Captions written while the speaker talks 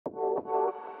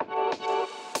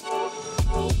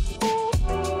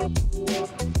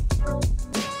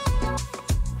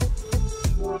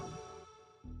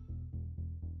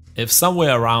If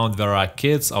somewhere around there are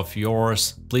kids of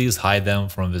yours, please hide them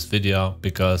from this video,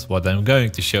 because what I'm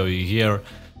going to show you here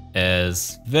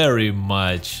is very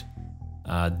much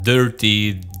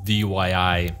dirty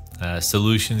DIY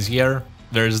solutions here.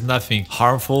 There's nothing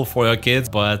harmful for your kids,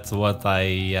 but what I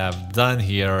have done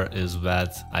here is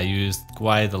that I used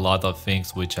quite a lot of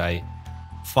things which I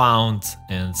found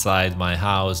inside my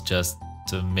house just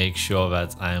to make sure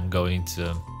that I am going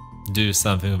to do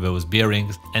something with those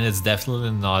bearings. And it's definitely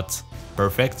not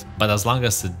perfect, but as long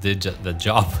as it did the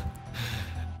job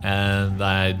and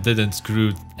I didn't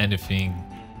screw anything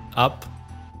up,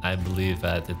 I believe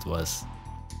that it was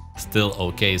still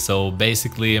okay. So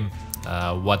basically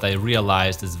what I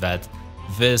realized is that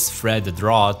this threaded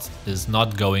rod is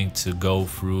not going to go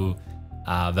through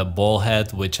the ball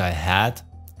head which I had,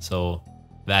 so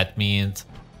that means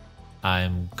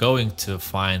I'm going to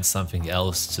find something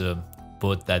else to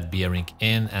put that bearing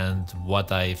in. And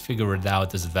what I figured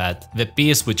out is that the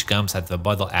piece which comes at the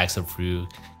bottle axle through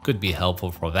could be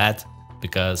helpful for that,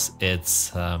 because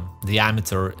its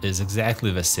diameter is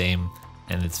exactly the same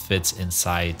and it fits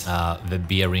inside the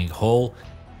bearing hole.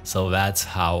 So that's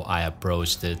how I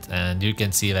approached it, and you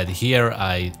can see that here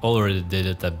I already did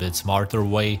it a bit smarter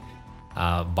way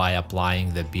by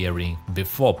applying the bearing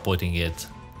before putting it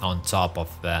on top of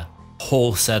the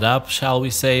whole setup, shall we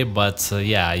say. But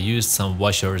yeah, I used some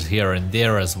washers here and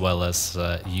there, as well as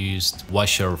used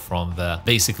washer from the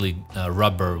basically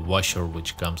rubber washer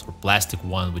which comes, or plastic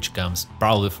one which comes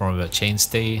probably from the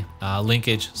Chainstay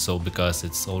linkage. So because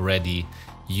it's already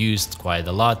used quite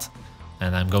a lot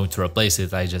and I'm going to replace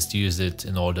it, I just use it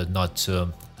in order not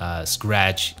to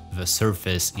scratch the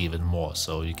surface even more.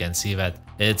 So you can see that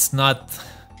it's not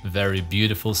a very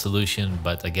beautiful solution,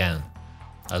 but again,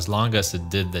 as long as it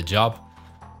did the job,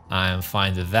 I'm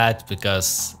fine with that,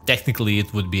 because technically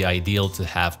it would be ideal to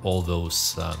have all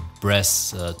those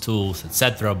press tools,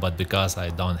 etc. But because I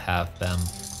don't have them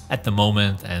at the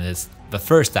moment and it's the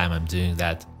first time I'm doing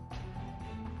that,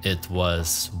 it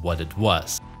was what it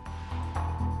was.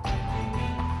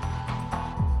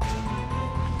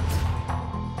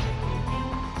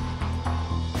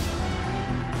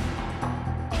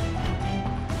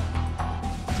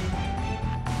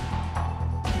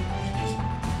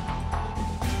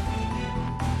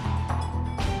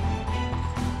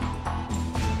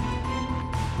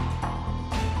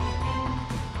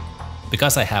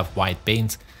 Because I have white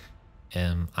paint,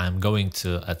 I'm going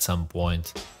to at some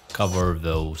point cover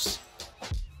those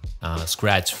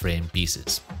scratch frame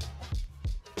pieces.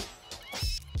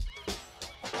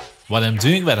 What I'm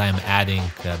doing when I'm adding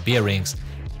bearings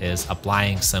is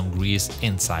applying some grease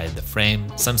inside the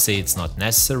frame. Some say it's not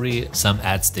necessary, some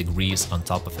adds the grease on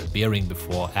top of a bearing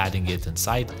before adding it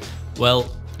inside.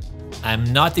 Well, I'm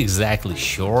not exactly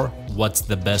sure what's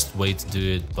the best way to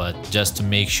do it, but just to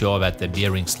make sure that the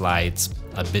bearing slides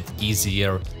a bit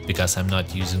easier, because I'm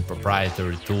not using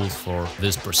proprietary tools for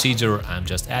this procedure, I'm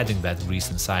just adding that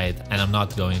grease inside, and I'm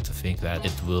not going to think that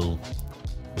it will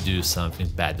do something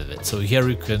bad with it. So here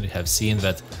you can have seen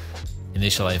that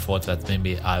initially I thought that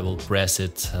maybe I will press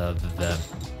it with the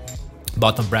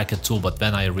bottom bracket tool, but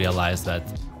then I realized that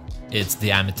its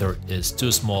diameter is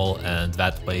too small, and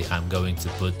that way I'm going to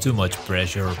put too much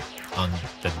pressure on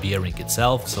the bearing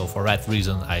itself. So for that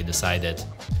reason I decided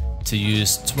to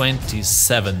use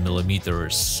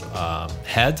 27mm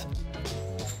head.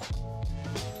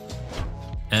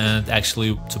 And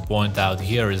actually, to point out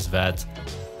here is that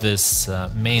this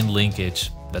main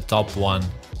linkage, the top one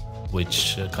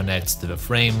which connects to the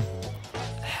frame,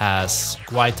 has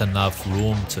quite enough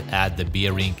room to add the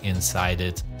bearing inside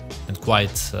it, and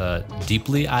quite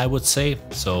deeply, I would say.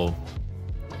 So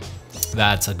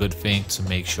that's a good thing, to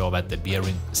make sure that the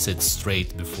bearing sits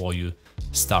straight before you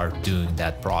start doing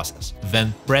that process.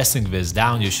 When pressing this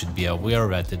down, you should be aware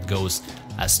that it goes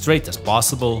as straight as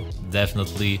possible.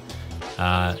 Definitely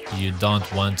you don't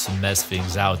want to mess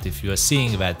things out. If you are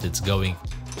seeing that it's going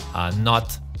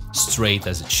not straight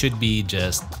as it should be,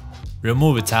 just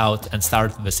remove it out and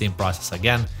start the same process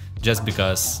again, just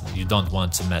because you don't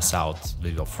want to mess out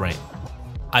with your frame.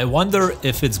 I wonder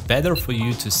if it's better for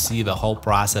you to see the whole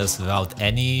process without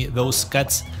any those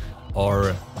cuts,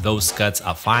 or those cuts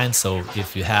are fine. So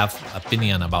if you have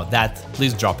opinion about that,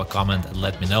 please drop a comment and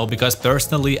let me know, because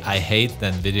personally I hate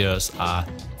when videos are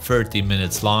 30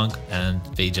 minutes long and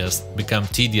they just become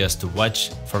tedious to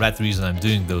watch. For that reason I'm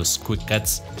doing those quick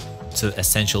cuts to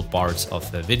essential parts of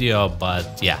the video.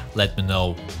 But yeah, let me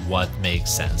know what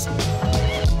makes sense.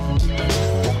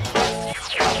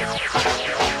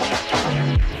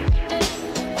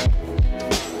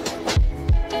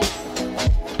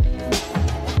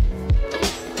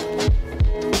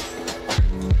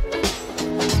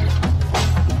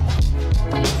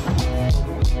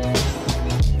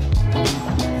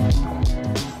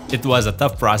 It was a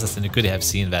tough process, and you could have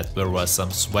seen that there was some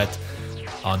sweat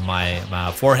on my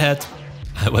forehead.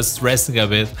 I was stressing a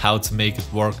bit how to make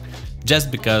it work,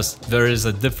 just because there is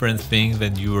a different thing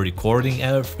when you are recording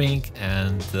everything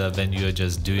and when you're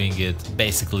just doing it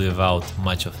basically without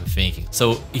much of a thinking.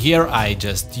 So here I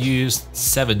just used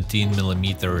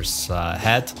 17mm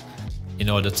head in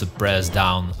order to press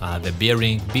down the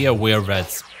bearing. Be aware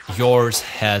that yours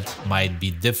head might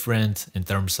be different in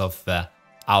terms of the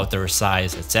outer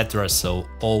size, etc. So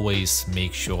always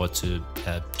make sure to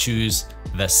choose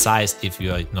the size, if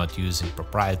you are not using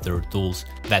proprietary tools,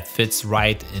 that fits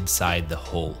right inside the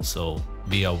hole. So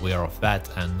be aware of that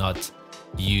and not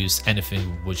use anything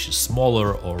which is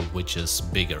smaller or which is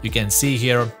bigger. You can see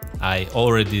here I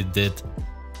already did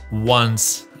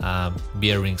once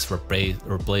bearings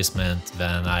replacement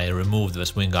when I removed the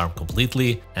swing arm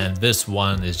completely, and this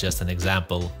one is just an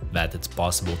example that it's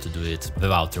possible to do it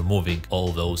without removing all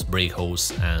those brake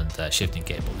hose and shifting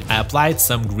cable. I applied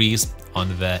some grease on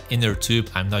the inner tube.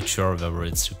 I'm not sure whether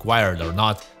it's required or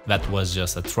not. That was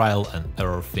just a trial and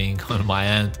error thing on my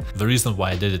end. The reason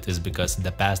why I did it is because in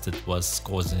the past it was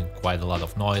causing quite a lot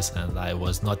of noise and I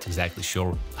was not exactly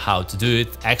sure how to do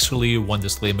it. Actually, one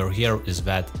disclaimer here is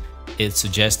that it's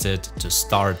suggested to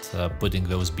start putting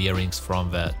those bearings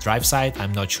from the drive side.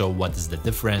 I'm not sure what is the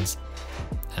difference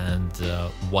and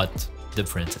what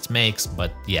difference it makes,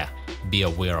 but yeah, be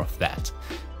aware of that.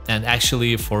 And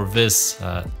actually for this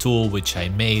tool which I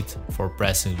made for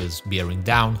pressing this bearing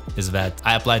down is that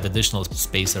I applied additional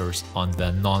spacers on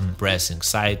the non-pressing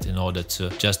side in order to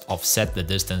just offset the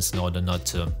distance in order not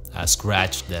to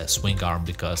scratch the swing arm,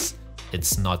 because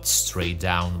it's not straight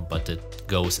down but it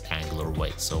goes angular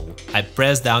way. So I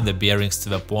press down the bearings to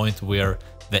the point where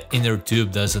the inner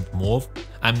tube doesn't move.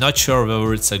 I'm not sure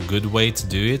whether it's a good way to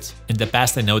do it. In the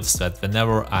past I noticed that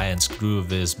whenever I unscrew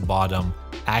this bottom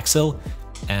axle,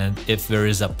 and if there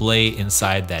is a play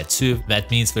inside that tube, that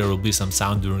means there will be some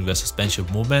sound during the suspension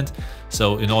movement.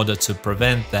 So in order to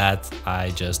prevent that,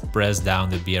 I just press down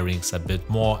the bearings a bit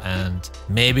more, and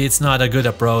maybe it's not a good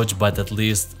approach, but at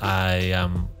least I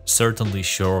am certainly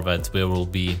sure that there will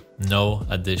be no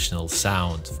additional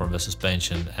sound from the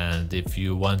suspension. And if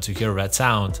you want to hear that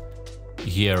sound,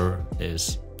 here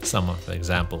is some of the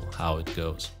example how it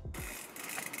goes.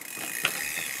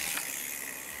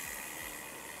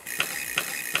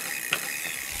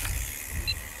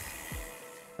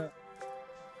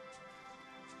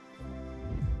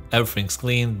 Everything's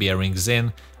clean, bearings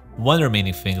in. One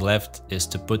remaining thing left is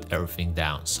to put everything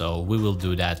down, so we will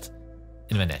do that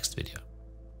in the next video.